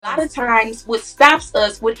lot of times what stops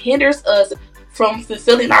us, what hinders us from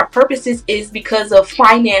fulfilling our purposes is because of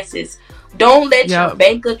finances. Don't let your Yep.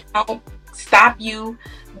 bank account stop you.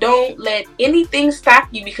 Don't let anything stop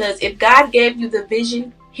you, because if God gave you the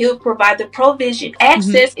vision, He'll provide the provision. Hmm.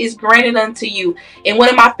 Access is granted unto you. And one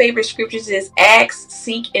of my favorite scriptures is ask,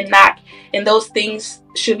 seek, and knock. And those things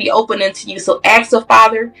should be open unto you. So ask the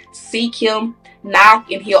Father, seek Him, knock,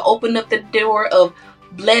 and He'll open up the door of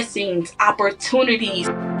blessings, opportunities.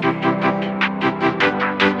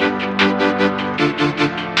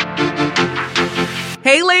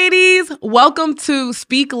 Hey ladies, welcome to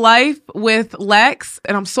Speak Life with Lex,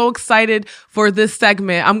 and I'm so excited for this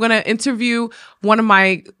segment. I'm going to interview one of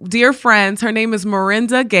my dear friends. Her name is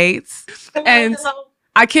Marienda Gates, and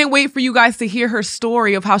I can't wait for you guys to hear her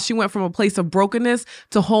story of how she went from a place of brokenness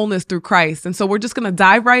to wholeness through Christ. And so we're just going to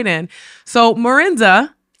dive right in. So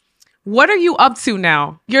Marienda, what are you up to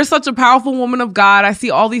now? You're such a powerful woman of God. I see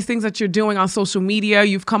all these things that you're doing on social media.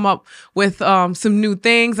 You've come up with some new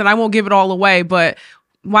things, and I won't give it all away, but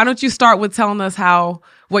why don't you start with telling us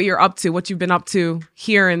what you're up to, what you've been up to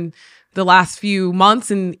here in the last few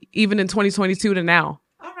months and even in 2022 to now?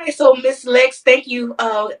 All right, so Miss Lex, thank you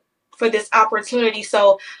for this opportunity.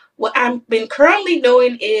 So what I've been currently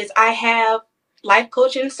doing is I have life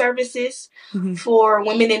coaching services Mm-hmm. for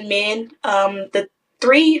women and men. The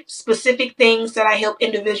three specific things that I help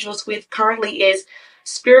individuals with currently is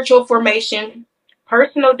spiritual formation,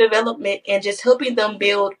 personal development, and just helping them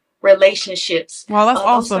build relationships. Wow, that's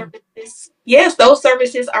Those awesome. services, yes, those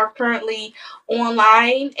services are currently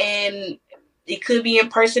online, and it could be in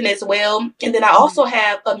person as well. And then I also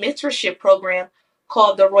have a mentorship program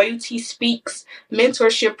called the Royalty Speaks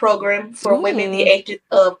Mentorship Program for women the Ooh. ages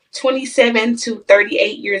of 27 to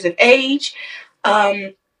 38 years of age.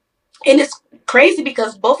 Um, and it's crazy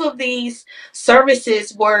because both of these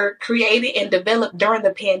services were created and developed during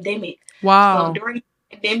the pandemic. So Wow. during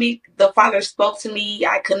the pandemic, the Father spoke to me.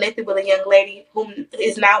 I connected with a young lady who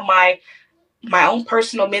is now my own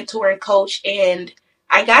personal mentor and coach. And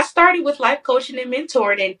I got started with life coaching and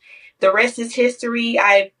mentoring, and the rest is history.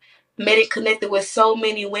 I've met and connected with so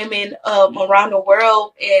many women around the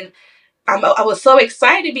world. And I was so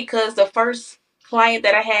excited because the first client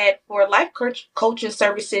that I had for life coaching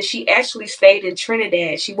services, she actually stayed in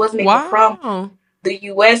Trinidad. She wasn't even from Wow. the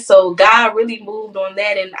US. So God really moved on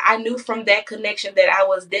that. And I knew from that connection that I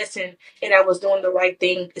was destined and I was doing the right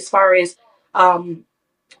thing as far as um,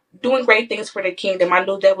 doing great things for the kingdom. I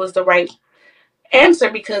knew that was the right answer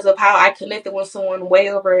because of how I connected with someone way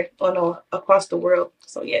over across the world.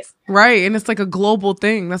 So yes. Right. And it's like a global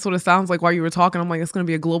thing. That's what it sounds like while you were talking. I'm like, it's going to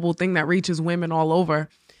be a global thing that reaches women all over.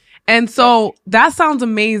 And so that sounds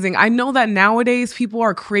amazing. I know that nowadays people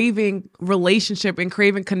are craving relationship and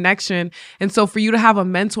craving connection. And so for you to have a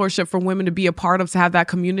mentorship for women to be a part of, to have that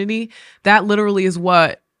community, that literally is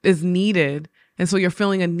what is needed. And so you're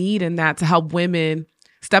feeling a need in that to help women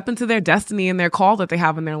step into their destiny and their call that they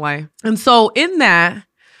have in their life. And so in that,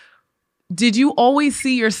 did you always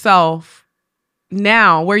see yourself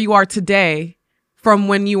now where you are today from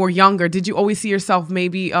when you were younger? Did you always see yourself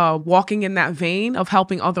maybe walking in that vein of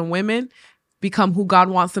helping other women become who God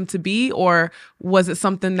wants them to be? Or was it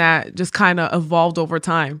something that just kind of evolved over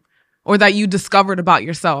time or that you discovered about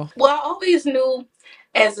yourself? Well, I always knew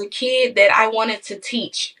as a kid that I wanted to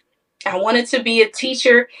teach. I wanted to be a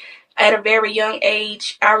teacher at a very young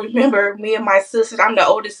age. I remember me and my sisters, I'm the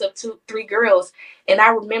oldest of three girls, and I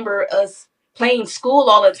remember us playing school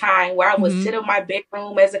all the time where I would Mm-hmm. sit in my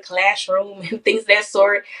bedroom as a classroom and things of that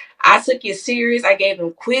sort. I took it serious. I gave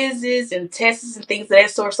them quizzes and tests and things of that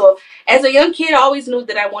sort. So as a young kid, I always knew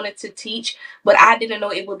that I wanted to teach, but I didn't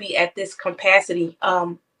know it would be at this capacity.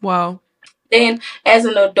 Wow. Then, as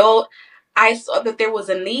an adult, I saw that there was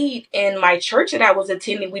a need in my church that I was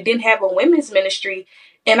attending. We didn't have a women's ministry.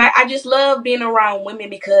 And I just love being around women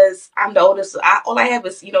because I'm the oldest. All I have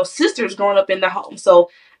is, sisters growing up in the home.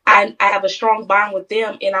 So I have a strong bond with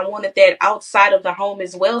them. And I wanted that outside of the home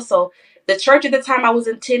as well. So the church at the time I was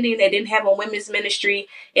attending, they didn't have a women's ministry.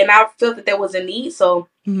 And I felt that there was a need. So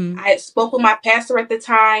Mm-hmm. I spoke with my pastor at the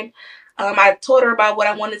time. I told her about what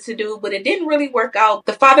I wanted to do, but it didn't really work out.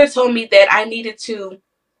 The Father told me that I needed to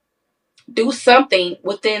do something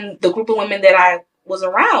within the group of women that I was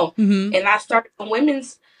around, Mm-hmm. and I started a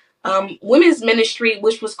women's ministry,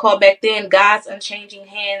 which was called back then God's Unchanging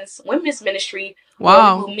Hands Women's Ministry, where we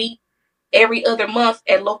Wow. would meet every other month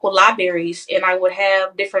at local libraries, and I would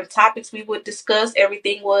have different topics we would discuss.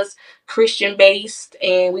 Everything was Christian based,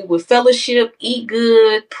 and we would fellowship, eat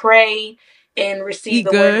good, pray, and receive Eat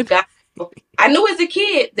the word of good. God. I knew as a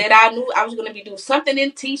kid that I knew I was going to be doing something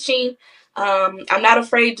in teaching, I'm not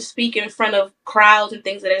afraid to speak in front of crowds and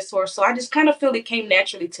things of that sort. So I just kind of feel it came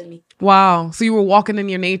naturally to me. Wow. So you were walking in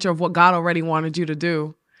your nature of what God already wanted you to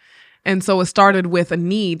do. And so it started with a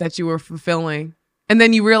need that you were fulfilling. And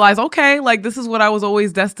then you realize, okay, like this is what I was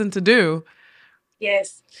always destined to do.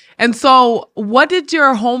 Yes. And so what did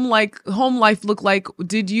your home life look like?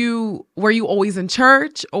 Were you always in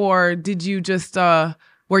church, or did you just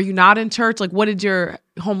were you not in church? Like what did your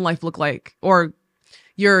home life look like, or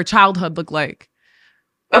your childhood look like?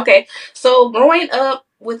 Okay. So growing up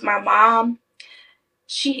with my mom,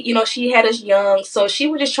 she had us young, so she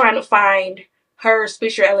was just trying to find her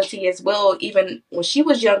spirituality as well, even when she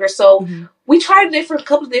was younger. So Mm-hmm. we tried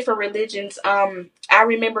couple of different religions. I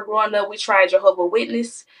remember growing up, we tried Jehovah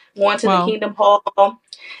Witness, going to the Wow. Kingdom Hall,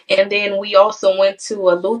 and then we also went to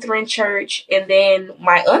a Lutheran church. And then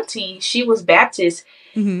my auntie, she was Baptist,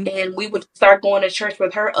 Mm-hmm. and we would start going to church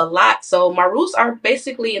with her a lot. So my roots are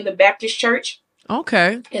basically in the Baptist church.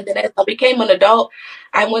 Okay. And then as I became an adult,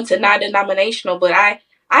 I went to non-denominational, but I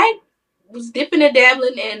was dipping and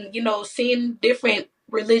dabbling and seeing different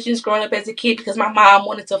religions growing up as a kid because my mom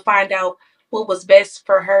wanted to find out what was best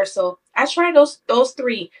for her. So I tried those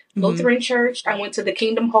three: Mm-hmm. Lutheran church, I went to the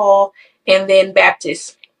Kingdom Hall, and then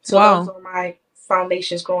Baptist. So those Wow. are my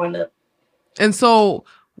foundations growing up. And so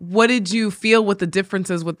what did you feel with the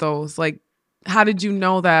differences with those? Like, how did you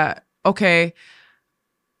know that, okay,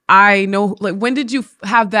 I know, like, when did you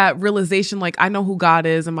have that realization, like, I know who God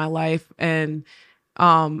is in my life, and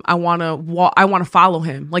I want to follow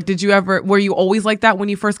him? Like, were you always like that when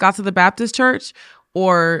you first got to the Baptist church,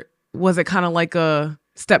 or was it kind of like a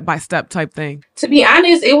step by step type thing? To be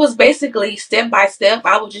honest, it was basically step by step.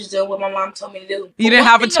 I was just doing what my mom told me to do. You But didn't one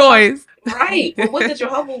have a thing about choice. right, but with the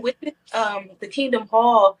Jehovah Witness, the Kingdom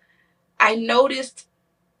Hall, I noticed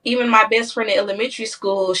even my best friend in elementary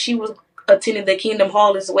school, she was attending the Kingdom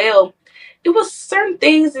Hall as well. It was certain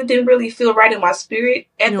things that didn't really feel right in my spirit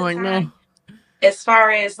at You're the like, no. time, as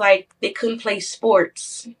far as like they couldn't play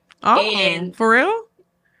sports. Oh, And for real?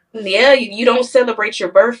 yeah, you don't celebrate your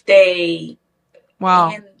birthday.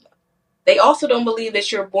 Wow. And they also don't believe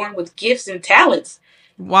that you're born with gifts and talents.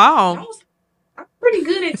 And Wow. I'm pretty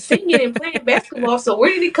good at singing and playing basketball, so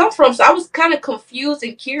where did it come from? So I was kind of confused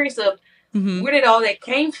and curious of Mm-hmm. where did all that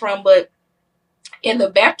came from. But in the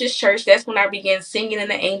Baptist church, that's when I began singing in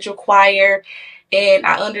the angel choir, and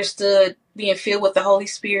I understood being filled with the Holy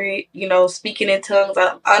Spirit. Speaking in tongues.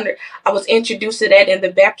 I was introduced to that in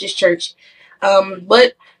the Baptist church,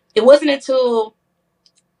 but it wasn't until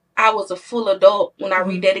I was a full adult when I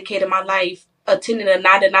Mm-hmm. rededicated my life attending a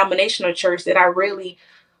non-denominational church that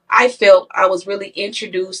I felt I was really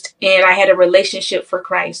introduced and I had a relationship for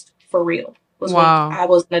Christ for real. Was when Wow. I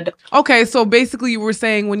was an adult. Okay, so basically you were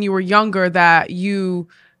saying when you were younger that you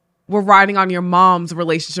were riding on your mom's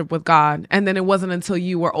relationship with God, and then it wasn't until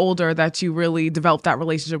you were older that you really developed that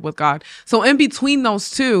relationship with God. So in between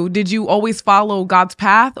those two, did you always follow God's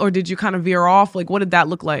path, or did you kind of veer off? Like, what did that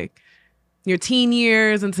look like? Your teen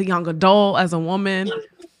years into young adult as a woman?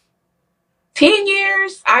 10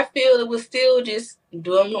 years, I feel it was still just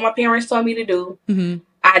doing what my parents told me to do. Mm-hmm.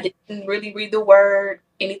 I didn't really read the word,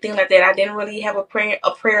 anything like that. I didn't really have a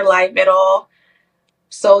prayer life at all.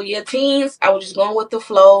 So yeah, teens, I was just going with the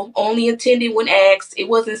flow. Only attended when asked. It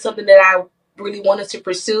wasn't something that I really wanted to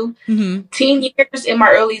pursue. Mm-hmm. Teen years in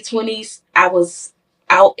my early 20s, I was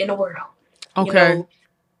out in the world. You Okay. know,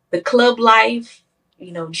 the club life,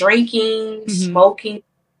 drinking, Mm-hmm. smoking,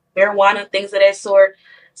 marijuana, things of that sort.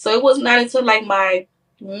 So it was not until like my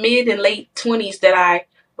mid and late 20s that I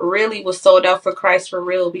really was sold out for Christ for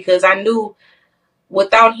real, because I knew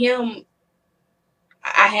without him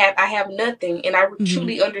I have nothing, and I Mm-hmm.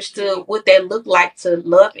 truly understood what that looked like to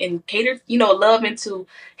love and cater, love and to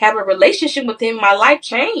have a relationship with him. My life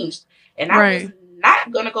changed, and I was Right.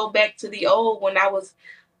 not gonna go back to the old when I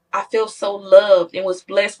felt so loved and was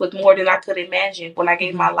blessed with more than I could imagine when I gave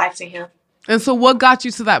Mm-hmm. my life to him. And so what got you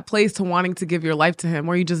to that place to wanting to give your life to him?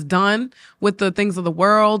 Were you just done with the things of the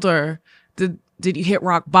world, or did you hit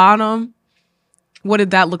rock bottom? What did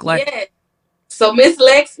that look like? Yeah. So Miss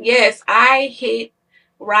Lex, yes, I hit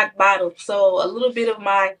rock bottom. So a little bit of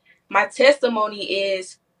my testimony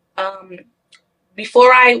is, um,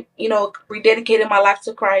 before I rededicated my life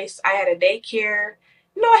to Christ, I had a daycare.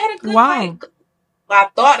 I had a good life. Wow. I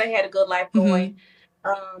thought I had a good life going.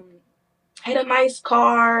 Mm-hmm. Um, had a nice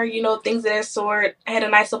car, things of that sort. I had a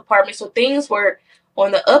nice apartment, so things were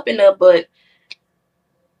on the up and up. But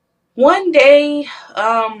one day,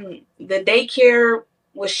 the daycare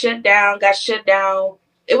got shut down.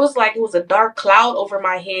 It was like it was a dark cloud over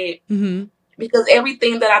my head Mm-hmm. because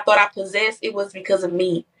everything that I thought I possessed, it was because of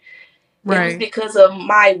me. It was Right. because of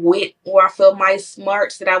my wit or I felt my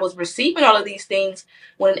smarts that I was receiving all of these things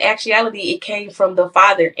when in actuality it came from the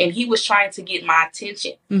Father and he was trying to get my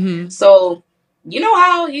attention. Mm-hmm. So you know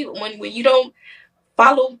how when you don't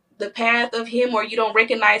follow the path of him or you don't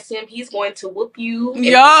recognize him, he's going to whoop you and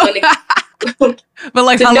he's Yo. going to But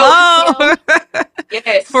like, to notice hello. him.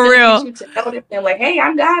 Yes, he's For going to get real. you to notice him like, hey,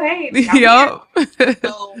 I'm God, hey, I'm here. Yup.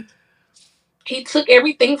 So he took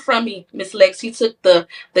everything from me, Miss Lex. He took the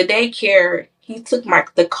daycare. He took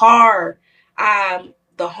the car,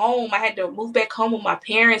 the home. I had to move back home with my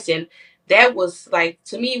parents, and that was like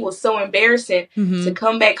to me was so embarrassing to Mm-hmm.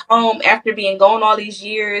 come back home after being gone all these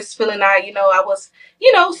years, feeling like I was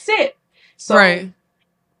sick. So Right.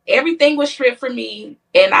 everything was stripped from me,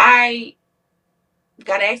 and I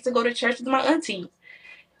got asked to go to church with my auntie.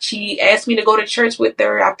 She asked me to go to church with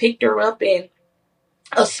her. I picked her up and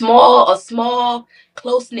a small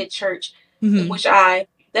close knit church in Mm-hmm. which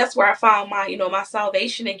that's where I found my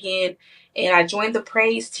salvation again, and I joined the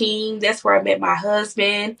praise team. That's where I met my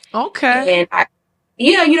husband, Okay. and I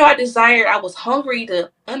was hungry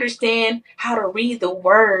to understand how to read the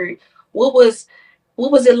word. What was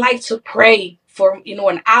what was it like to pray for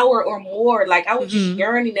an hour or more? Like I was just Mm-hmm.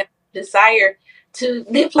 yearning that desire to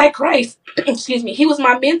live like Christ. Excuse me. He was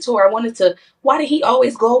my mentor. I wanted to. Why did he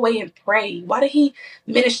always go away and pray? Why did he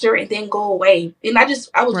minister and then go away? And I was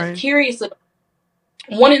just Right. curious of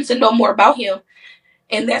wanting to know more about him,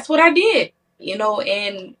 and that's what I did.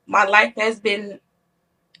 And my life has been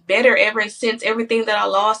better ever since. Everything that I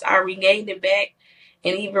lost, I regained it back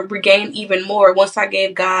and even regained even more. Once I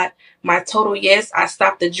gave God my total yes, I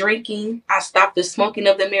stopped the drinking, I stopped the smoking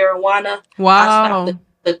of the marijuana, I stopped Wow.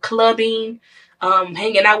 the clubbing,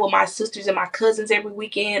 hanging out with my sisters and my cousins every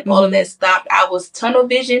weekend. All of Mm-hmm. that stopped. I was tunnel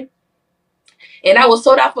vision and I was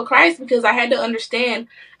sold out for Christ because I had to understand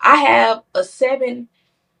I have a 7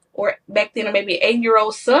 or back then or maybe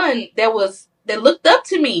 8-year-old son that looked up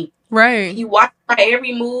to me. Right. He watched my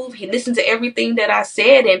every move. He listened to everything that I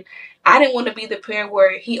said, and I didn't want to be the parent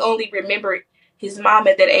where he only remembered his mom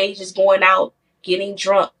at that age is going out, getting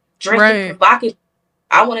drunk, drinking Right. provocative.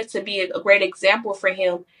 I wanted to be a great example for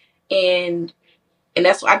him, and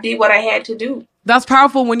that's what I did. What I had to do. That's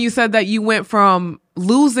powerful when you said that you went from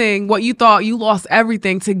losing what you thought you lost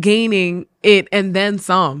everything to gaining it and then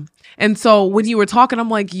some. And so when you were talking, I'm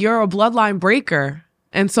like, you're a bloodline breaker.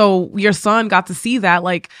 And so your son got to see that,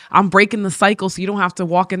 like, I'm breaking the cycle so you don't have to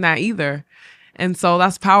walk in that either. And so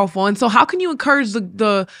that's powerful. And so how can you encourage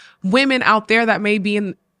the women out there that maybe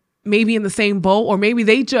in the same boat, or maybe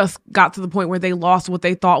they just got to the point where they lost what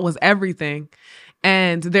they thought was everything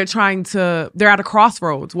and they're at a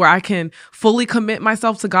crossroads where I can fully commit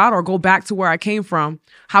myself to God or go back to where I came from.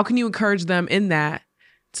 How can you encourage them in that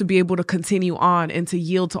to be able to continue on and to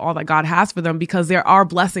yield to all that God has for them, because there are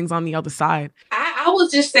blessings on the other side? I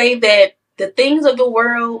would just say that the things of the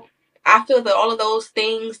world, I feel that all of those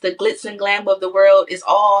things, the glitz and glam of the world, is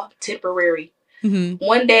all temporary. Mm-hmm.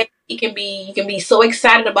 One day you can be so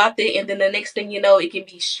excited about it, and then the next thing you know, it can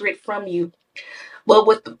be stripped from you. But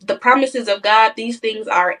with the promises of God, these things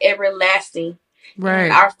are everlasting. And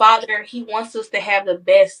Right. our Father, He wants us to have the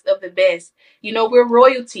best of the best. We're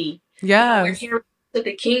royalty. We're Yes. here to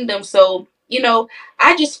the kingdom. So,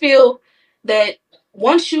 I just feel that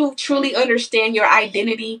once you truly understand your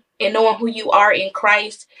identity and knowing who you are in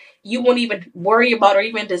Christ, you won't even worry about or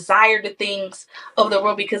even desire the things of the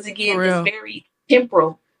world because, For again, it's real. very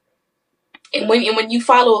temporal. And when you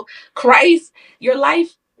follow Christ, your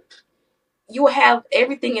life, you will have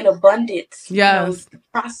everything in abundance. Yes.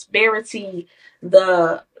 Prosperity,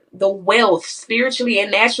 the wealth, spiritually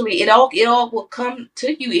and naturally. It all will come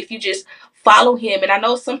to you if you just follow Him. And I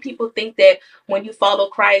know some people think that when you follow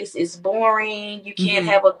Christ, it's boring. You can't Mm-hmm.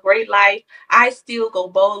 have a great life. I still go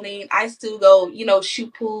bowling. I still go,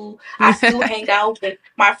 shoot pool. I still hang out with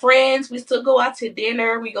my friends. We still go out to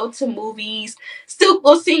dinner. We go to movies. Still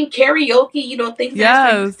go sing karaoke. Things of that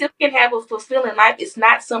sort. You Yes. still can have a fulfilling life. It's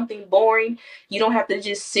not something boring. You don't have to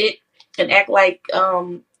just sit and act like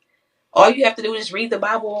all you have to do is read the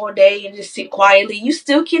Bible all day and just sit quietly. You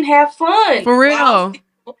still can have fun For while real.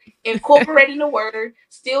 still incorporating the word,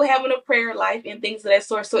 still having a prayer life and things of that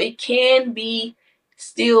sort. So it can be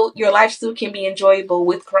still, your life still can be enjoyable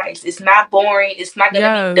with Christ. It's not boring. It's not going to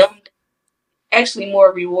be Yes. dumb. Actually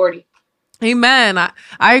more rewarding. Amen.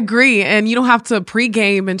 I agree. And you don't have to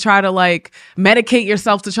pregame and try to like medicate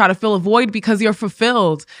yourself to try to fill a void because you're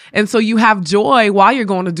fulfilled. And so you have joy while you're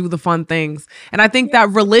going to do the fun things. And I think that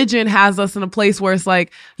religion has us in a place where it's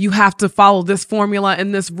like, you have to follow this formula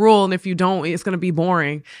and this rule. And if you don't, it's going to be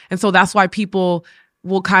boring. And so that's why people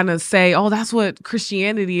will kind of say, oh, that's what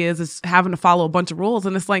Christianity is having to follow a bunch of rules.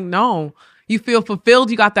 And it's like, no, you feel fulfilled,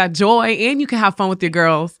 you got that joy, and you can have fun with your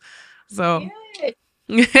girls. So,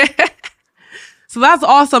 Yeah. so that's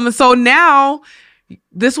awesome. And so now,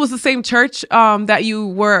 this was the same church that you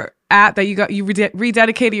were at, that you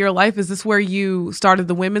rededicated your life. Is this where you started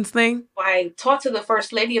the women's thing? I talked to the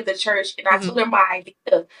first lady of the church and I Mm-hmm. told her my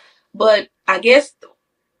idea. But I guess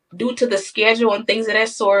due to the schedule and things of that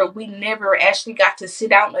sort, we never actually got to sit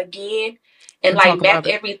down again and And like talk map about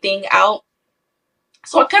it. everything out.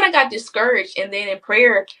 So I kind of got discouraged. And then in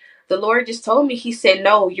prayer, the Lord just told me, He said,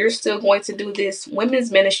 no, you're still going to do this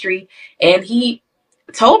women's ministry. And He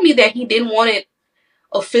told me that He didn't want it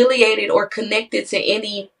affiliated or connected to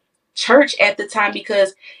any church at the time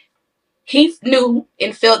because He knew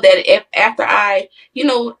and felt that if after I,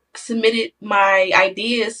 submitted my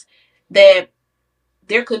ideas, that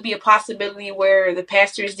there could be a possibility where the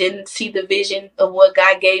pastors didn't see the vision of what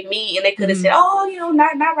God gave me, and they could have Mm-hmm. said, "Oh,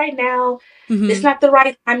 not right now. It's Mm-hmm. not the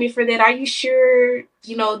right timing for that. Are you sure?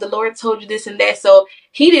 The Lord told you this and that." So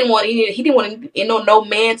he didn't want no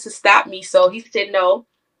man to stop me. So he said, "No,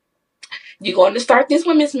 you're going to start this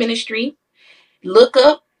women's ministry. Look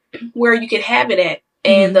up where you can have it at,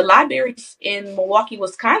 and Mm-hmm. the libraries in Milwaukee,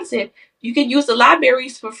 Wisconsin. You can use the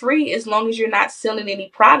libraries for free as long as you're not selling any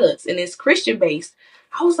products, and it's Christian based."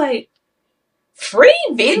 I was like, free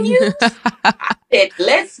venues? I said,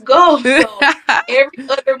 let's go. So every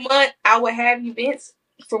other month I would have events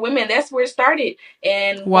for women. That's where it started.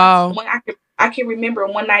 And once Wow. when I can remember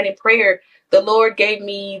one night in prayer, the Lord gave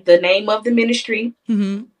me the name of the ministry.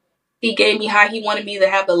 Mm-hmm. He gave me how He wanted me to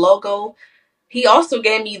have the logo. He also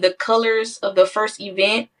gave me the colors of the first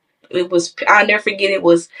event. It was, I'll never forget, it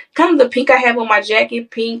was kind of the pink I have on my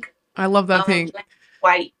jacket, pink, I love that pink. black,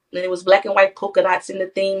 white. And it was black and white polka dots in the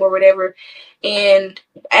theme or whatever. And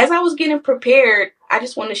as I was getting prepared, I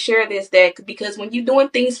just want to share this, that because when you're doing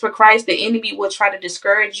things for Christ, the enemy will try to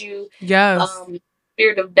discourage you. Yes.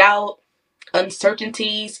 Spirit of doubt,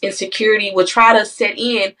 uncertainties, insecurity will try to set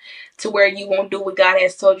in to where you won't do what God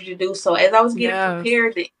has told you to do. So as I was getting Yes.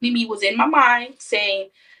 prepared, the enemy was in my mind saying,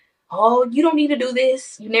 "Oh, you don't need to do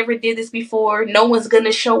this. You never did this before. No one's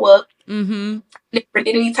gonna show up. Mm-hmm. Never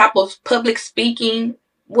did any type of public speaking.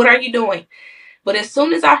 What are you doing?" But as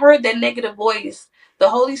soon as I heard that negative voice, the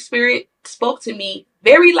Holy Spirit spoke to me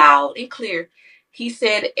very loud and clear. He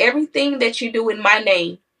said, "Everything that you do in my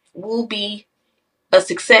name will be a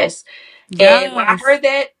success." And when I Yes. heard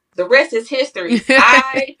that, the rest is history.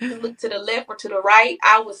 I didn't look to the left or to the right.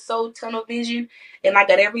 I was so tunnel vision, and I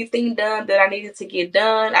got everything done that I needed to get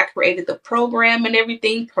done. I created the program and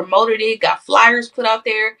everything, promoted it, got flyers put out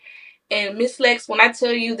there. And Miss Lex, when I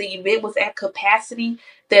tell you the event was at capacity,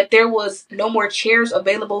 that there was no more chairs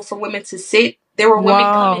available for women to sit. There were women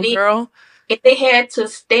Wow, coming in girl. and they had to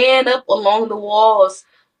stand up along the walls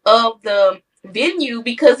of the venue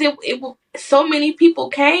because it so many people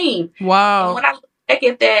came. And Wow. when I look back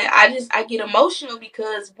at that, I get emotional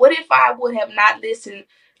because what if I would have not listened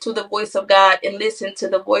to the voice of God and listened to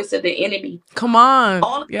the voice of the enemy? Come on.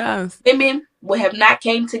 All of the Yes. women would have not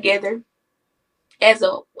came together as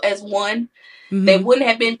one. They Mm-hmm. wouldn't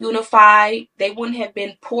have been unified. They wouldn't have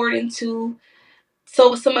been poured into.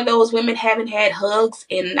 So some of those women haven't had hugs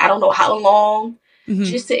in I don't know how long, Mm-hmm.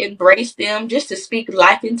 just to embrace them, just to speak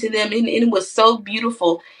life into them, and it was so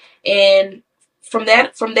beautiful. And from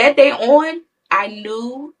that day on, I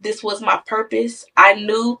knew this was my purpose. I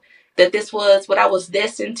knew that this was what I was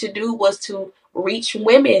destined to do, was to reach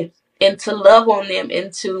women and to love on them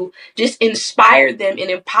and to just inspire them and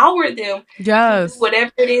empower them to do Yes.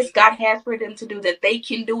 whatever it is God has for them to do, that they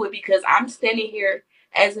can do it, because I'm standing here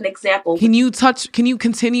as an example. Can you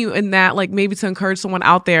continue in that, like maybe to encourage someone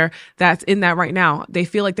out there that's in that right now? They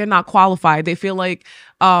feel like they're not qualified. They feel like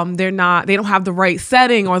they don't have the right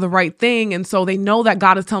setting or the right thing. And so they know that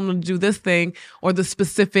God is telling them to do this thing or the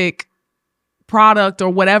specific product or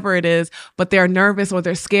whatever it is, but they're nervous or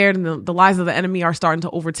they're scared and the lies of the enemy are starting to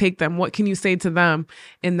overtake them. What can you say to them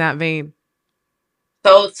in that vein?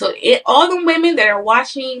 All the women that are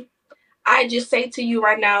watching, I just say to you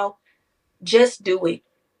right now, just do it.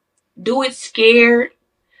 Do it scared.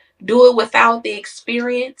 Do it without the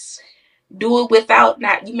experience. Do it without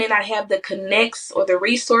not. You may not have the connects or the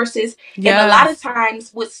resources. And a lot of Yes.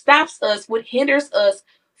 times, what stops us, what hinders us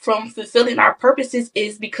from fulfilling our purposes,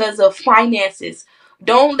 is because of finances.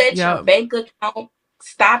 Don't let your Yep. bank account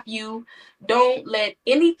stop you. Don't let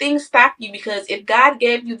anything stop you, because if God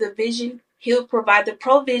gave you the vision, He'll provide the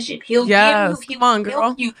provision. He'll give you. Yes. He Come on, will help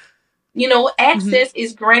girl. you. Mm-hmm. access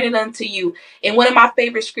is granted unto you. And one of my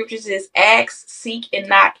favorite scriptures is ask, seek, and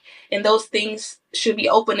knock, and those things should be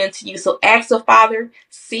open unto you. So ask the Father,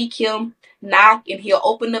 seek Him, knock, and He'll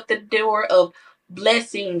open up the door of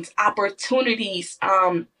blessings, opportunities,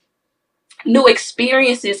 new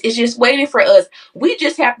experiences. Is just waiting for us. We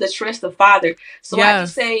just have to trust the Father. So I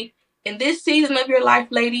just Yes. say, in this season of your life,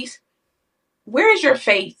 ladies, where is your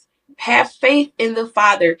faith? Have faith in the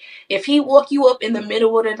Father. If He woke you up in the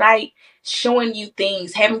middle of the night, showing you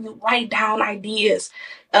things, having you write down ideas,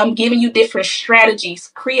 giving you different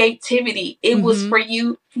strategies, creativity, it was Mm-hmm. for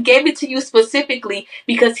you. He gave it to you specifically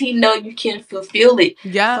because He know you can fulfill it.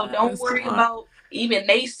 So don't Yes. Come worry on. about even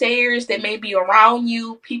naysayers that may be around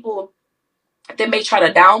you, people that may try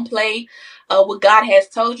to downplay what God has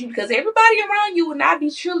told you, because everybody around you will not be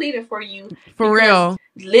cheerleading for you. For Because real.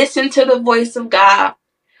 listen to the voice of God,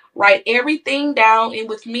 write everything down. And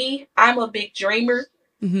with me, I'm a big dreamer.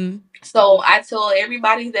 Mm-hmm. So I tell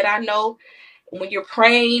everybody that I know, when you're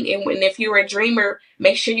praying and when if you're a dreamer,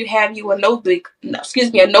 make sure you have you a notebook, no,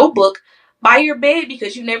 excuse me, a notebook by your bed,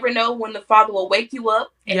 because you never know when the Father will wake you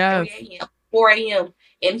up at Yes. 3 a.m., 4 a.m.,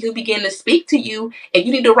 and He'll begin to speak to you. And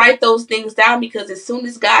you need to write those things down, because as soon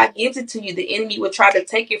as God gives it to you, the enemy will try to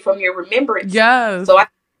take it from your remembrance. Yes. So I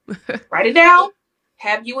write it down,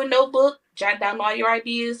 have you a notebook, jot down all your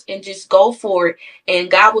ideas, and just go for it. And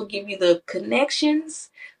God will give you the connections.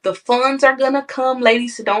 The funds are gonna come,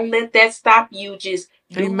 ladies. So don't let that stop you. Just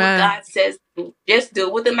do what Amen. God says. Do. Just do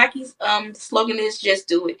it. What the Nike's slogan is: just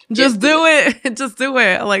do it. Just Just do do it. it. Just do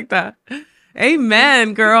it. I like that.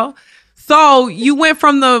 Amen, girl. So you went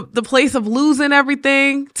from the place of losing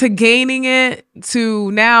everything to gaining it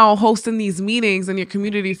to now hosting these meetings in your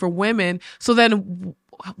community for women. So then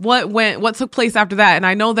what took place after that? And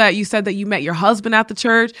I know that you said that you met your husband at the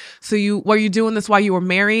church. So were you doing this while you were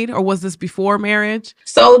married, or was this before marriage?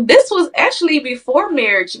 So this was actually before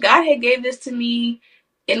marriage. God had gave this to me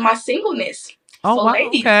in my singleness. Oh So, wow,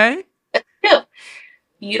 ladies, okay. yeah,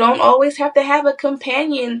 you don't always have to have a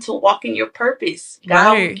companion to walk in your purpose.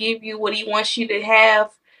 God will Right. give you what He wants you to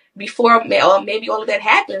have before, or maybe all of that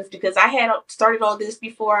happens. Because I had started all this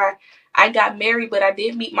before I got married, but I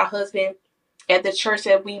did meet my husband at the church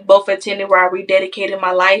that we both attended, where I rededicated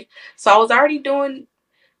my life. So I was already doing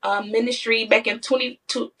ministry back in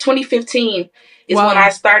 2015 is when I Wow.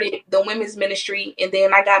 started the women's ministry, and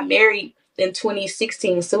then I got married in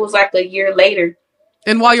 2016. So it was like a year later.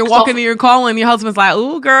 And while you're So walking to your calling, your husband's like,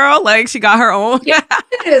 "Ooh, girl, like she got her own."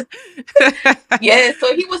 yes, yeah,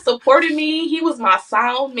 so he was supporting me. He was my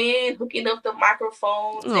sound man, hooking up the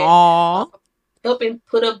microphones and Aw. helping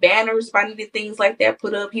put up banners, if I needed things like that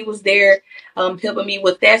put up. He was there helping me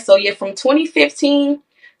with that. So yeah, from 2015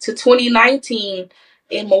 to 2019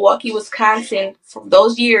 in Milwaukee, Wisconsin, from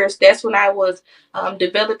those years, that's when I was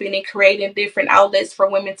developing and creating different outlets for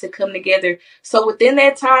women to come together. So within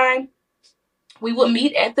that time, we would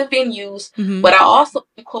meet at the venues, Mm-hmm. but I also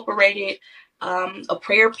incorporated a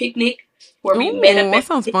prayer picnic where we met up Ooh, that at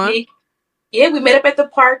sounds the fun. picnic. Yeah, we met up at the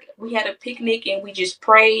park. We had a picnic and we just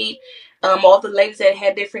prayed. All the ladies that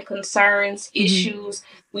had different concerns, Mm-hmm. issues,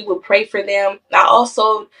 we would pray for them. I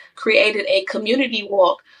also created a community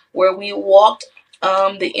walk where we walked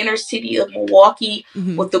the inner city of Milwaukee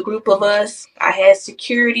Mm-hmm. with a group of us. I had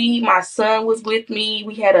security. My son was with me.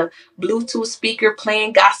 We had a Bluetooth speaker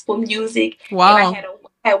playing gospel music, and I Wow.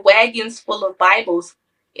 had wagons full of Bibles.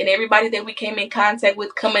 And everybody that we came in contact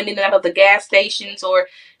with coming in and out of the gas stations or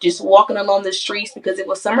just walking along the streets, because it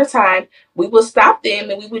was summertime, we would stop them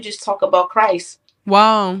and we would just talk about Christ.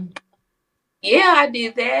 Wow. Yeah, I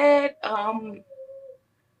did that.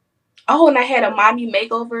 Oh, and I had a mommy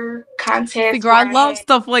makeover See, contest girl, where I I love had,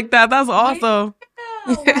 stuff like that. That's yeah, awesome.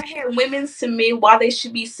 where I had women submit why they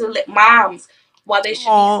should be moms, why they should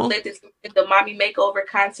be Aw. selected to win the mommy makeover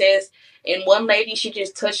contest. And one lady, she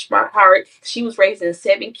just touched my heart. She was raising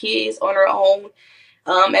 7 kids on her own,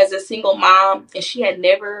 as a single mom, and she had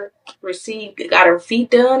never got her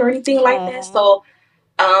feet done or anything like that. Aw. So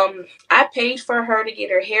I paid for her to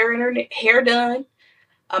get her hair and her hair done,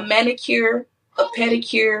 a manicure, a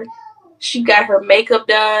pedicure. She got her makeup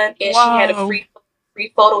done, and she had a Wow.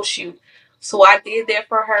 free photo shoot. So I did that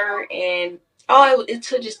for her, and oh,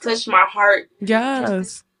 just touched my heart. Just to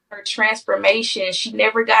see Yes. her transformation. She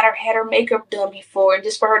never got her had her makeup done before, and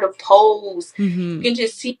just for her to pose, you Mm-hmm. can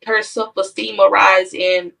just see her self esteem arise.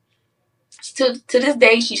 And to this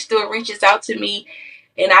day, she still reaches out to me,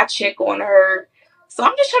 and I check on her. So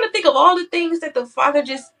I'm just trying to think of all the things that the Father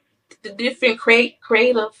just the different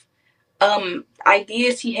creative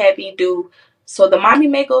ideas He had me do. So the mommy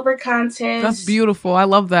makeover That's contest. beautiful. I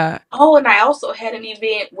love that. Oh, and I also had an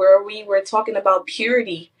event where we were talking about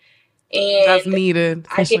purity, That's And needed,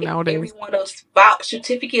 I especially gave nowadays. everyone a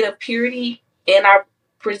certificate of purity, and I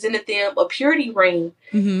presented them a purity ring.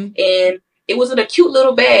 Mm-hmm. And it was in a cute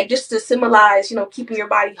little bag just to symbolize, keeping your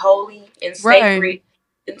body holy and Right. sacred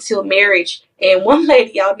until marriage. And one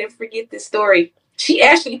lady, I'll never forget this story. She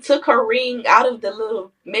actually took her ring out of the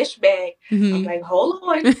little mesh bag. I'm Mm-hmm. like, hold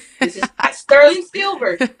on, this is not sterling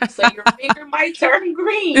silver, so your finger might turn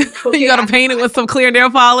green. You Okay, gotta paint it with some clear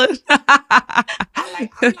nail polish. I'm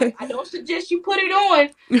like, I don't suggest you put it on,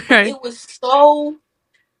 but Right. it was so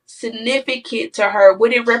significant to her,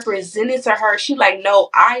 what it represented to her. She like, no,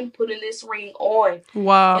 I'm putting this ring on. And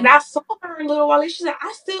Wow. I saw her a little while later. She said,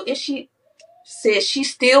 and she said she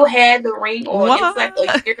still had the ring on. It was like a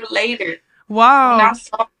What? year later when I Wow.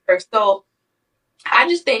 saw her. So I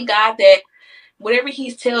just thank God that whatever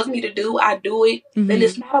He tells me to do, I do it. And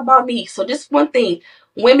it's Mm-hmm. not about me. So just one thing,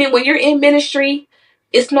 women, when you're in ministry,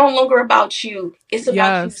 it's no longer about you. It's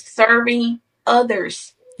about you Yes. serving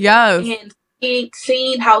others Yes. and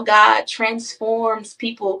seeing how God transforms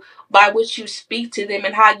people by which you speak to them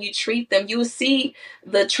and how you treat them. You will see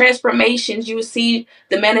the transformations, you will see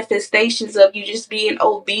the manifestations of you just being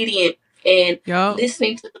obedient and Yep.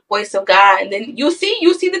 listening to the voice of God. And then you'll see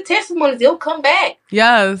the testimonies. They'll come back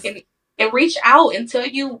Yes. and reach out and tell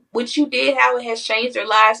you what you did, how it has changed their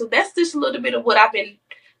lives. So that's just a little bit of what I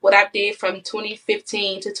did from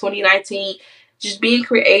 2015 to 2019, just being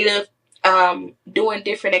creative, doing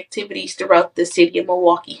different activities throughout the city of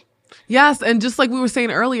Milwaukee. Yes, and just like we were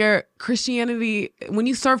saying earlier, Christianity, when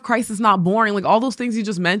you serve Christ, is not boring. Like all those things you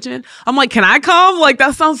just mentioned, I'm like, can I come? Like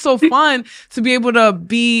that sounds so fun to be able to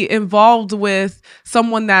be involved with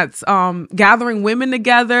someone that's gathering women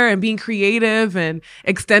together and being creative and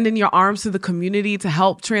extending your arms to the community to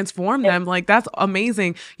help transform them. Like that's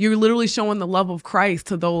amazing. You're literally showing the love of Christ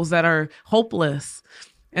to those that are hopeless.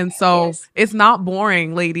 And so Yes. it's not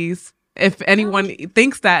boring, ladies. If No. anyone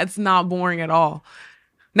thinks that, it's not boring at all.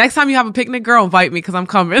 Next time you have a picnic, girl, invite me because I'm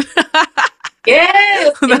coming.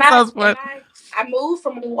 Yes. And That I sounds and fun. I moved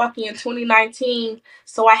from Milwaukee in 2019,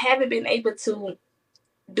 so I haven't been able to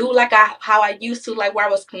do like how I used to, like where I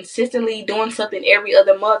was consistently doing something every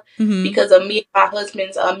other month Hmm. because of me and my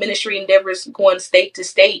husband's ministry endeavors going state to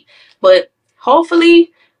state. But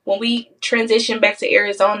hopefully, when we transition back to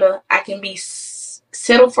Arizona, I can be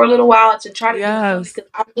settled for a little while to try to do something Yes. because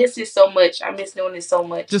I miss it so much. I miss doing it so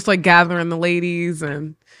much. Just like gathering the ladies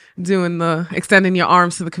and doing the extending your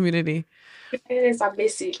arms to the community. Yes, I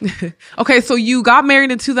miss it. Okay, so you got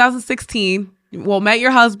married in 2016. Well, met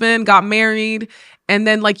your husband, got married, and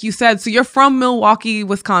then like you said, so you're from Milwaukee,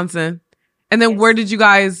 Wisconsin. And then Yes.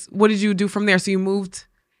 what did you do from there? So you moved.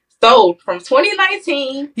 So from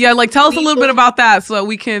 2019, Yeah, like tell us a we little bit moved. about that so that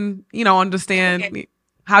we can, Okay. understand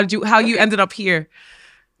how you Okay. ended up here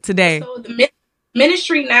today. So the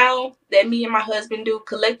ministry now that me and my husband do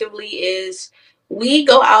collectively is we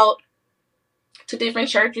go out to different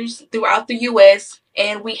churches throughout the U.S.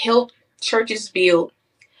 and we help churches build,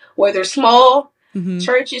 whether small Hmm.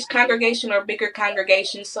 churches, congregation, or bigger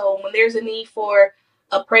congregations. So when there's a need for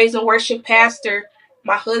a praise and worship pastor,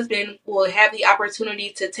 my husband will have the opportunity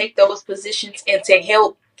to take those positions and to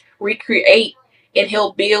help recreate and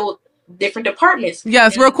help build different departments.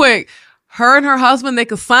 Yes, real And quick. Her and her husband, they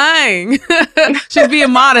could sing. She's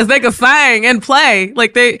being modest. They could sing and play.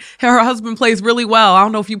 Like her husband plays really well. I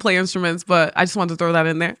don't know if you play instruments, but I just wanted to throw that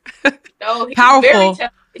in there. no, he's very Powerful.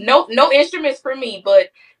 talented. No instruments for me,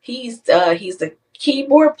 but he's the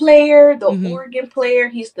keyboard player, the Hmm. organ player,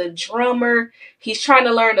 he's the drummer. He's trying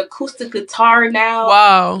to learn acoustic guitar now.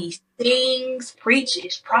 Wow. He sings,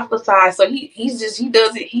 preaches, prophesies. So he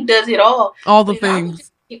does it all. All the But I would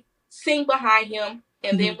things. just sing behind him,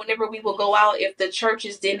 and Hmm. then whenever we would go out, if the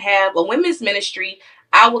churches didn't have a women's ministry,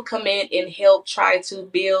 I would come in and help try to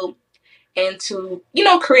build and to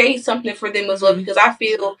create something for them as well, Hmm. because I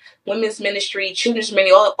feel women's ministry, children's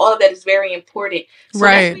ministry, all of that is very important. So that's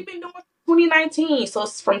what Right. we've been doing 2019. So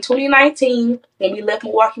from 2019, when we left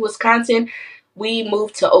Milwaukee, Wisconsin, we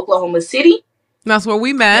moved to Oklahoma City. That's where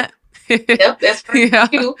we Yep, met. yep, that's right. Yeah.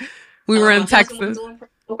 You. We were in My husband was Texas. doing praise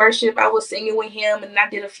and worship. I was singing with him, and I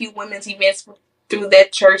did a few women's events through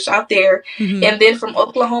that church out there. Hmm. And then from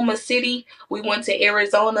Oklahoma City, we went to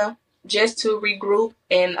Arizona just to regroup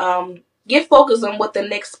and get focused on what the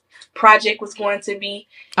next project was going to be.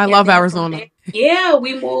 I And love then from Arizona. there, yeah,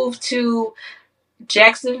 we moved to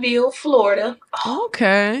Jacksonville, Florida. Oh,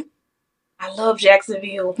 Okay. I love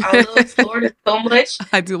Jacksonville. I love Florida so much.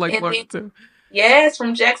 I do like And then Florida too. yes,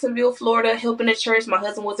 from Jacksonville, Florida, helping the church. My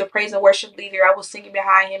husband was a praise and worship leader. I was singing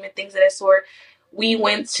behind him and things of that sort. We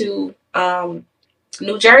went to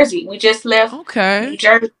New Jersey. We just left New Okay.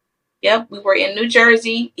 Jersey. Yep, we were in New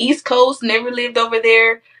Jersey, East Coast, never lived over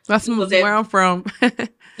there. That's We was where in, I'm from.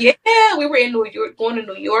 yeah, we were in New York, going to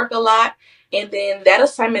New York a lot. And then that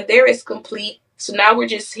assignment there is complete. So now we're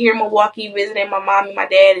just here in Milwaukee visiting my mom and my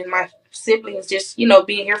dad and my siblings, just,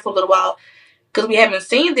 being here for a little while because we haven't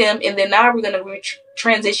seen them. And then now we're going to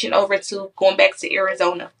transition over to going back to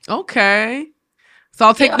Arizona. Okay. So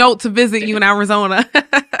I'll take Yeah. note to visit you in Arizona.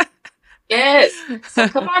 Yes. So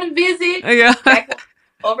come on and visit. Yeah. Back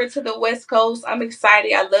over to the West Coast. I'm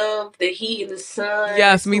excited. I love the heat and the sun.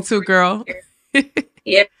 Yes, It's me so too, pretty girl. here.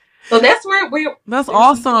 Yeah. So that's where That's there's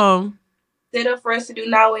some things awesome. set up for us to do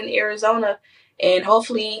now in Arizona. And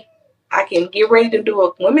hopefully I can get ready to do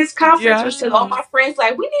a women's conference, which tell all my friends,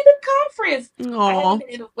 like, we need a conference. I haven't been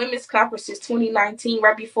in a women's conference since 2019,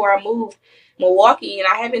 right before I moved Milwaukee, and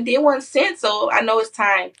I haven't did one since, so I know it's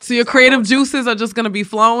time. So your creative juices are just gonna be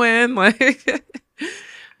flowing, like.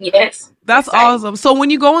 Yes, that's awesome. So when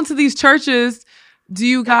you go into these churches, do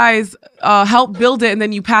you guys help build it and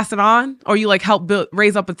then you pass it on, or you like help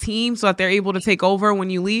raise up a team so that they're able to take over when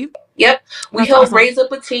you leave? Yep, we help raise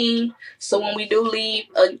up a team. So when we do leave,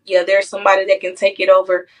 there's somebody that can take it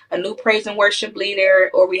over, a new praise and worship leader,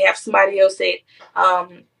 or we have somebody else that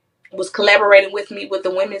was collaborating with me with the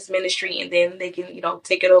women's ministry, and then they can,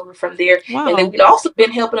 take it over from there. Wow. And then we've also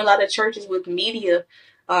been helping a lot of churches with media,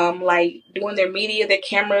 like doing their media, their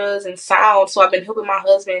cameras and sound. So I've been helping my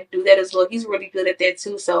husband do that as well. He's really good at that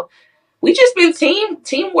too. So we just been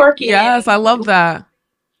teamwork. Yes, I love that.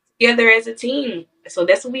 Together as a team. So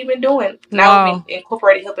that's what we've been doing. Now we've been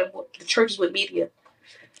incorporating helping the churches with media.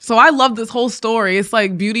 So I love this whole story. It's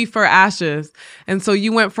like beauty for ashes. And so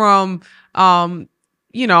you went from, trying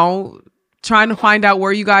to find out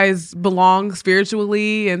where you guys belong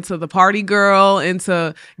spiritually, into the party girl,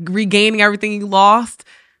 into regaining everything you lost,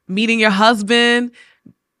 meeting your husband,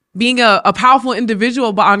 being a powerful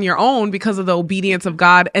individual but on your own because of the obedience of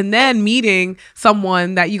God, and then meeting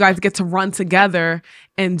someone that you guys get to run together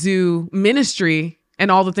and do ministry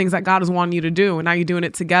and all the things that God is wanting you to do. And now you're doing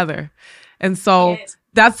it together. And so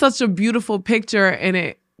that's such a beautiful picture, and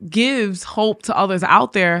it gives hope to others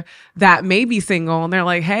out there that may be single and they're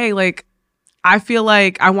like, hey, like, I feel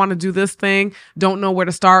like I want to do this thing, don't know where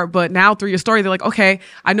to start. But now through your story, they're like, okay,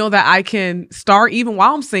 I know that I can start even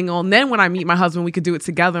while I'm single. And then when I meet my husband, we could do it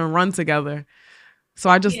together and run together.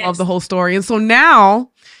 So I just love the whole story. And so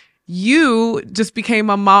now you just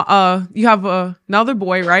became a mom. You have another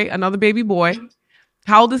boy, right? Another baby boy.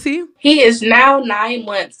 How old is he? He is now 9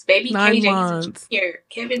 months. Baby 9 KJ, months. He's a junior.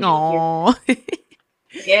 Kevin Aww.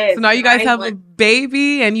 Yes. So now you guys have a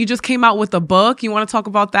baby, and you just came out with a book. You want to talk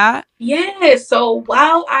about that? Yes. So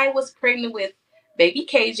while I was pregnant with baby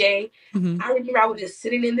KJ, I remember I was just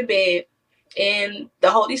sitting in the bed, and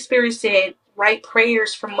the Holy Spirit said, write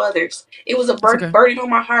prayers for mothers. It was a burden on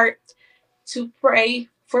my heart to pray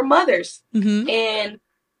for mothers. And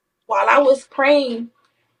while I was praying,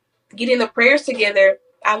 getting the prayers together,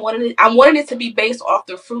 I wanted it to be based off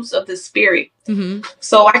the fruits of the Spirit.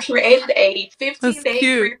 So I created a 15-day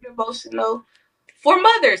prayer devotional for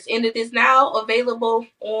mothers, and it is now available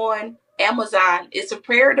on Amazon. It's a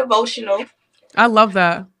prayer devotional. I love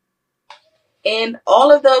that. And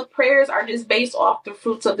all of the prayers are just based off the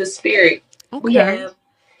fruits of the Spirit. We have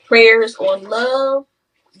prayers on love,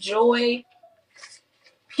 joy,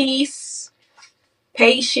 peace,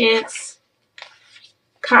 patience,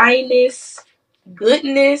 kindness,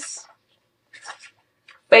 goodness,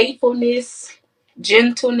 faithfulness,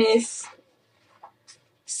 gentleness,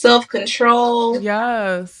 self-control,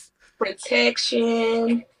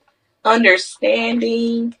 protection,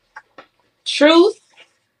 understanding, truth,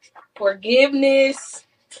 forgiveness,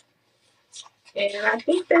 and I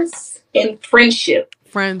think that's in friendship.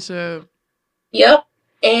 Yep.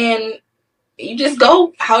 And you just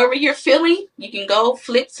go however you're feeling. You can go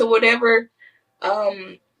flip to whatever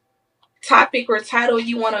topic or title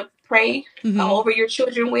you want to pray over your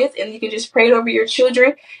children with, and you can just pray it over your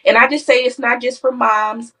children. And I just say it's not just for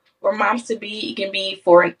moms or moms to be. It can be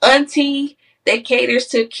for an auntie that caters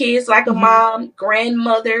to kids like a mom,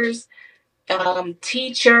 grandmothers,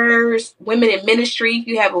 teachers, women in ministry.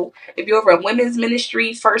 If you're over a women's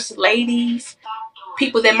ministry, first ladies,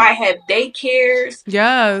 people that might have daycares.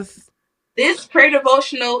 This prayer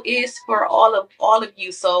devotional is for all of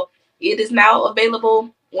you. So it is now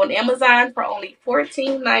available on Amazon for only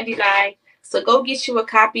 $14.99. So go get you a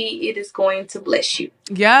copy. It is going to bless you.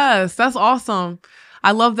 Yes, that's awesome.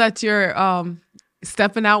 I love that you're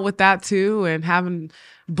stepping out with that too, and having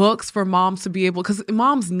books for moms to be able, because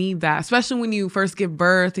moms need that, especially when you first give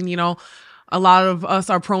birth and A lot of us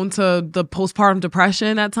are prone to the postpartum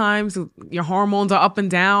depression at times. Your hormones are up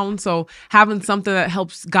and down. So having something that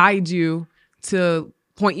helps guide you to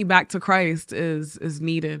point you back to Christ is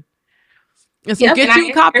needed. And so Yep, and get you a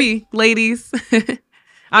I copy, ladies, on yes,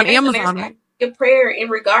 and there's Amazon. a prayer in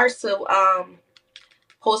regards to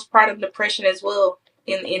postpartum depression as well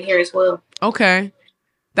in here as well. Okay.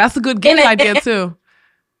 That's a good And, gift idea too.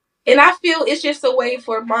 and I feel it's just a way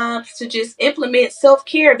for moms to just implement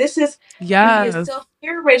self-care. This can be a Yes.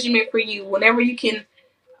 self-care regimen for you. Whenever you can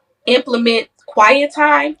implement quiet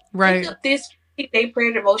time, take Right. up this day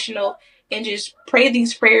prayer devotional and just pray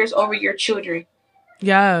these prayers over your children.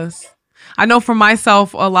 Yes. I know for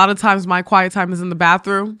myself, a lot of times my quiet time is in the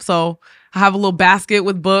bathroom. So I have a little basket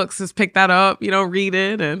with books, just pick that up, read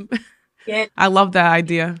it. And Yeah, I love that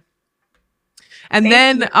idea. And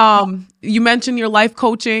thank then you. you mentioned your life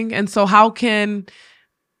coaching. And so how can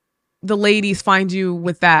the ladies find you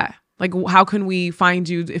with that? Like, how can we find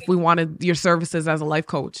you if we wanted your services as a life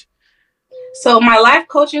coach? So my life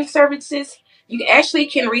coaching services, you actually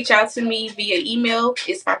can reach out to me via email.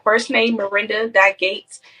 It's my first name,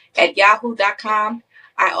 Marienda.gates@yahoo.com.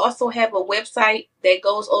 I also have a website that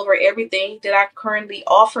goes over everything that I currently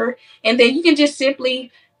offer. And then you can just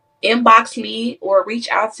simply inbox me or reach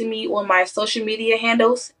out to me on my social media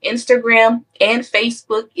handles, Instagram and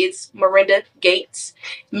Facebook. It's Marienda Gates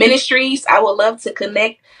Ministries. I would love to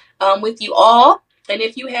connect with you all. And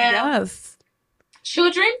if you have Yes.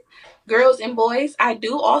 children, girls and boys, I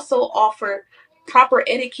do also offer proper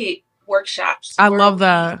etiquette workshops I where love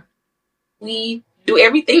that. we do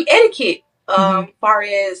everything etiquette, Mm-hmm. far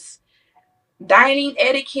as dining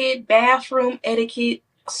etiquette, bathroom etiquette,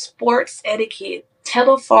 sports etiquette,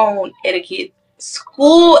 telephone etiquette,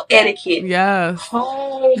 school etiquette, Yes.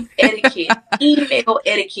 home etiquette, email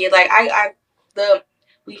etiquette. Like I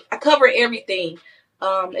cover everything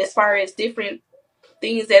as far as different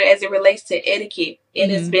things that as it relates to etiquette,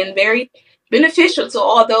 and it's Mm-hmm. been very beneficial to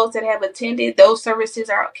all those that have attended. Those services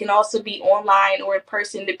can also be online or in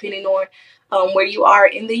person depending on where you are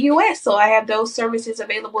in the US. So I have those services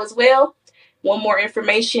available as well. One more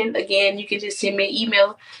information, again, you can just send me an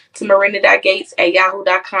email to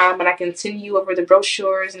Marienda.gates@yahoo.com and I can send you over the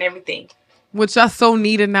brochures and everything. Which that's so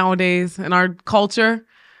needed nowadays in our culture.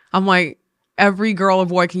 I'm like, every girl or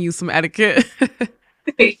boy can use some etiquette.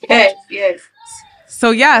 Yes, yes.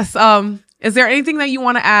 So yes, is there anything that you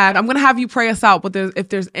want to add? I'm gonna have you pray us out, but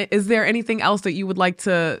is there anything else that you would like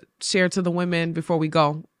to share to the women before we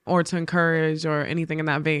go, or to encourage, or anything in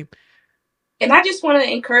that vein? And I just want to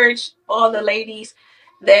encourage all the ladies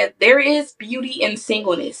that there is beauty in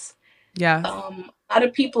singleness. Yes. A lot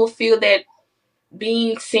of people feel that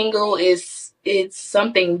being single is it's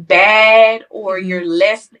something bad, or Mm-hmm. you're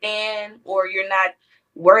less than, or you're not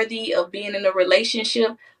worthy of being in a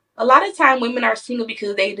relationship. A lot of time women are single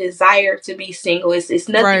because they desire to be single. It's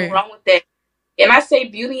nothing Right. wrong with that. And I say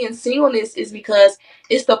beauty and singleness is because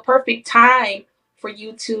it's the perfect time for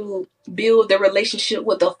you to build the relationship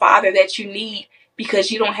with the father that you need,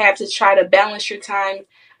 because you don't have to try to balance your time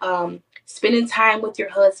spending time with your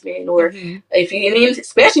husband, or Mm-hmm. if you,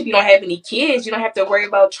 especially if you don't have any kids, you don't have to worry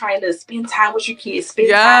about trying to spend time with your kids, spend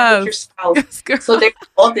time with your Yes. spouse. Yes, girl. So there's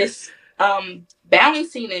all this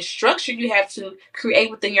balancing and structure you have to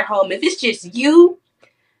create within your home. If it's just you,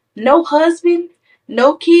 no husband,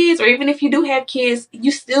 no kids, or even if you do have kids,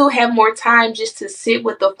 you still have more time just to sit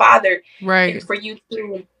with the father Right. and for you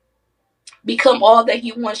to become all that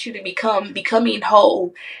he wants you to become, becoming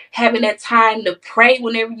whole, having that time to pray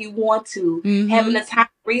whenever you want to, having Mm-hmm. the time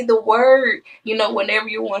to read the word, whenever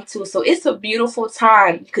you want to. So it's a beautiful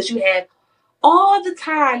time because you have all the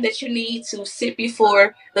time that you need to sit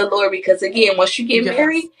before the Lord. Because again, once you get Yes.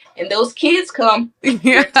 married and those kids come, Yeah.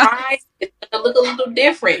 your time is going to look a little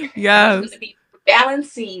different. There's going Yes. to be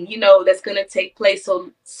balancing, that's going to take place.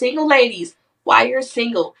 So single ladies, while you're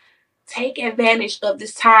single, take advantage of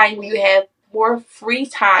this time when you have more free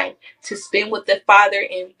time to spend with the Father.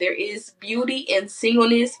 And there is beauty in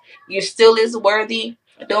singleness. You still is worthy.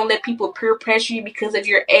 Don't let people peer pressure you because of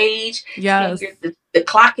your age. And Yes. the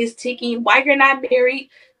clock is ticking. While you're not married,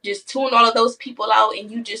 just tune all of those people out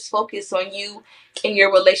and you just focus on you and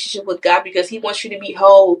your relationship with God, because He wants you to be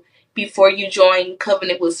whole before you join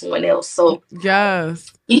covenant with someone else. So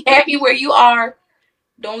Yes. be happy where you are.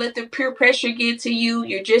 Don't let the peer pressure get to you.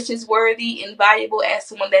 You're just as worthy and valuable as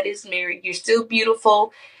someone that is married. You're still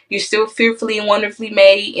beautiful. You're still fearfully and wonderfully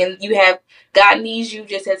made. And God needs you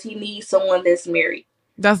just as He needs someone that's married.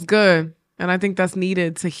 That's good. And I think that's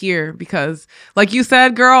needed to hear because, like you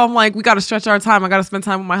said, girl, I'm like, we got to stretch our time. I got to spend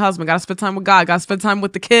time with my husband, got to spend time with God, got to spend time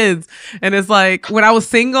with the kids. And it's like, when I was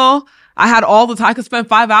single, I had all the time. I could spend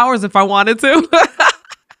 5 hours if I wanted to.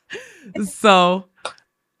 So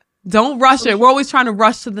don't rush it. We're always trying to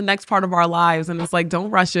rush to the next part of our lives. And it's like,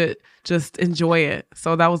 don't rush it. Just enjoy it.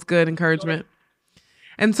 So that was good encouragement.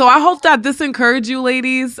 And so I hope that this encouraged you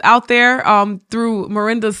ladies out there through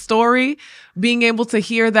Marienda's story, being able to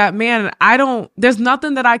hear that, man, there's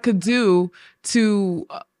nothing that I could do to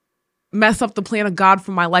mess up the plan of God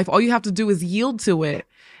for my life. All you have to do is yield to it.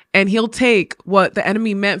 And he'll take what the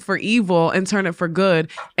enemy meant for evil and turn it for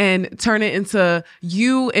good and turn it into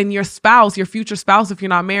you and your spouse, your future spouse, if you're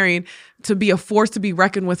not married, to be a force to be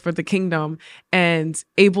reckoned with for the kingdom and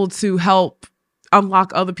able to help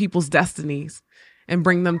unlock other people's destinies and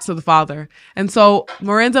bring them to the Father. And so,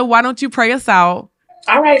 Marienda, why don't you pray us out?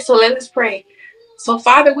 All right, so let us pray. So,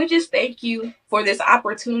 Father, we just thank you for this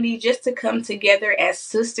opportunity just to come together as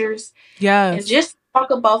sisters. Yes. And just talk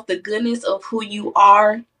about the goodness of who you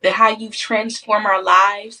are, and how you've transformed our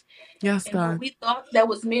lives. Yes, and God. what we thought that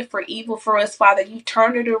was meant for evil for us, Father, you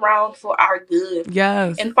turned it around for our good.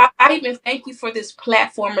 Yes. And Father, I even thank you for this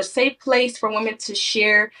platform, a safe place for women to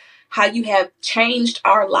share how you have changed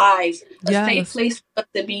our lives, a safe place for us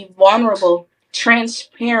to be vulnerable,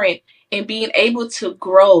 transparent, and being able to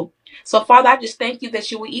grow. So, Father, I just thank you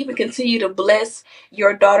that you will even continue to bless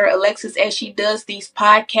your daughter, Alexis, as she does these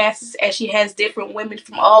podcasts, as she has different women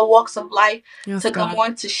from all walks of life to come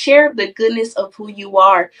on to share the goodness of who you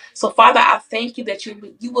are. So, Father, I thank you that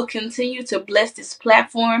you will continue to bless this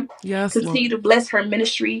platform, continue to bless her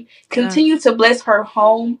ministry, continue to bless her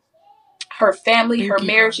home, her family, her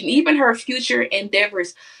marriage, and even her future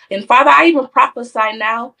endeavors. And Father, I even prophesy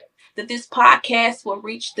now that this podcast will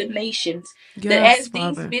reach the nations. That as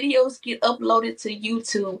these videos get uploaded to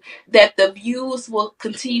YouTube, that the views will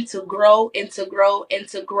continue to grow and to grow and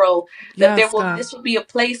to grow. That this will be a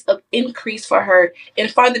place of increase for her. And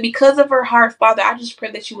Father, because of her heart, Father, I just pray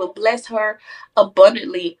that you will bless her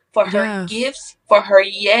abundantly for her gifts, for her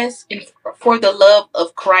yes, and for the love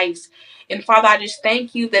of Christ. And Father, I just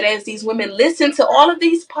thank you that as these women listen to all of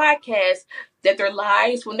these podcasts, that their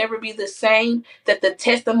lives will never be the same, that the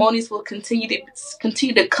testimonies will continue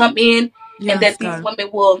to come in, and that these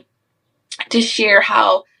women will just share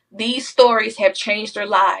how these stories have changed their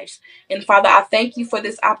lives. And Father, I thank you for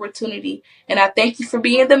this opportunity, and I thank you for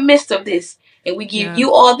being in the midst of this. And we give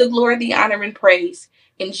you all the glory, the honor, and praise.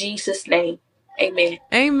 In Jesus' name, amen.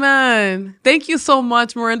 Amen. Thank you so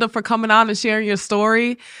much, Marienda, for coming on and sharing your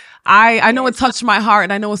story. I know it touched my heart,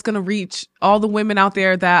 and I know it's going to reach all the women out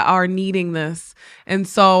there that are needing this. And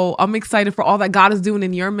so I'm excited for all that God is doing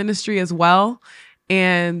in your ministry as well.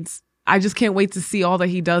 And I just can't wait to see all that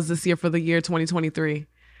he does this year for the year 2023.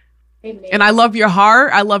 Amen. And I love your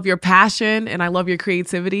heart. I love your passion, and I love your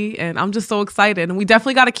creativity. And I'm just so excited. And we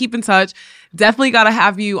definitely got to keep in touch. Definitely got to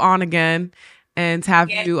have you on again and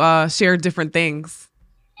have you share different things.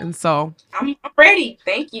 And so I'm ready.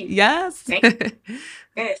 Thank you. Yes. Thank you.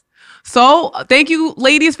 Yes. So thank you,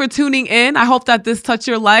 ladies, for tuning in. I hope that this touched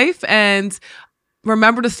your life, and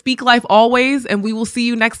remember to speak life always, and we will see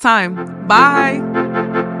you next time. Bye.